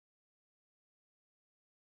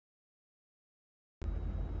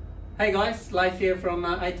Hey guys, Leif here from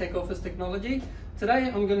ATEC Office Technology.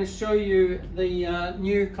 Today I'm going to show you the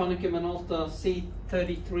new Konica Minolta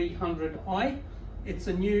C3300i. It's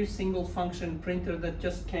a new single function printer that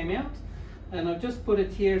just came out, and I've just put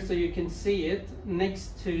it here so you can see it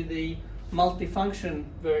next to the multifunction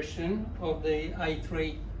version of the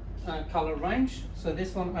A3 color range. So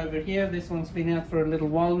this one over here, this one's been out for a little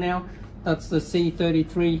while now. That's the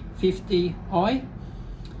C3350i.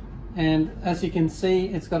 And as you can see,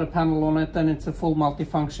 it's got a panel on it, and it's a full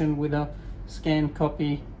multifunction with a scan,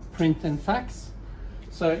 copy, print and fax.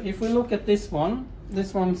 So if we look at this one,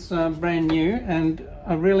 this one's brand new, and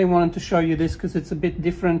I really wanted to show you this because it's a bit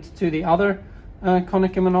different to the other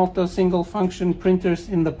Konica Minolta single function printers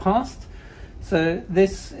in the past. So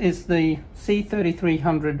this is the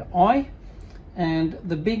C3300i, and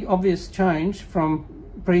the big obvious change from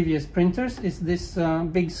previous printers is this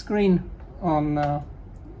big screen on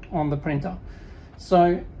the printer.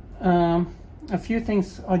 So a few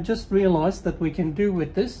things I just realized that we can do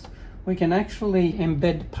with this. We can actually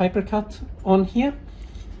embed PaperCut on here.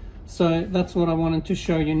 So that's what I wanted to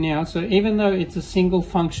show you now. So even though it's a single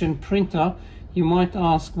function printer, you might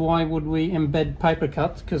ask, why would we embed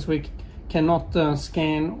PaperCut? Because we cannot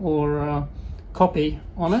scan or copy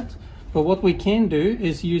on it. But what we can do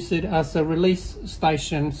is use it as a release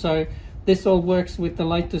station. So this all works with the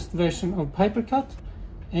latest version of PaperCut.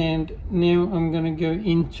 And now I'm going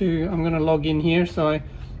to log in here. So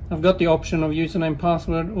I've got the option of username,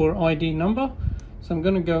 password or ID number. So I'm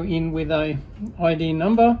going to go in with a ID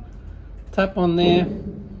number, tap on there.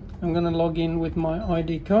 I'm going to log in with my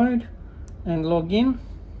ID code and log in.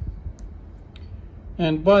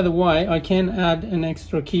 And by the way, I can add an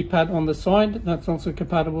extra keypad on the side. That's also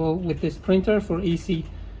compatible with this printer for easier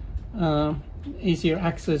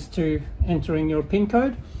access to entering your PIN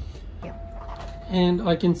code. And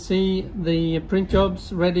I can see the print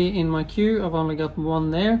jobs ready in my queue. I've only got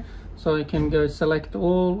one there, so I can go select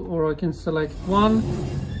all, or I can select one,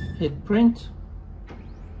 hit print,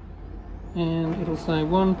 and it'll say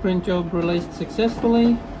one print job released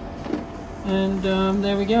successfully. And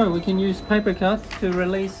there we go. We can use PaperCut to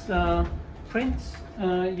release prints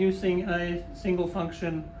using a single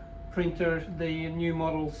function printer, the new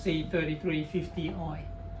model C3350i.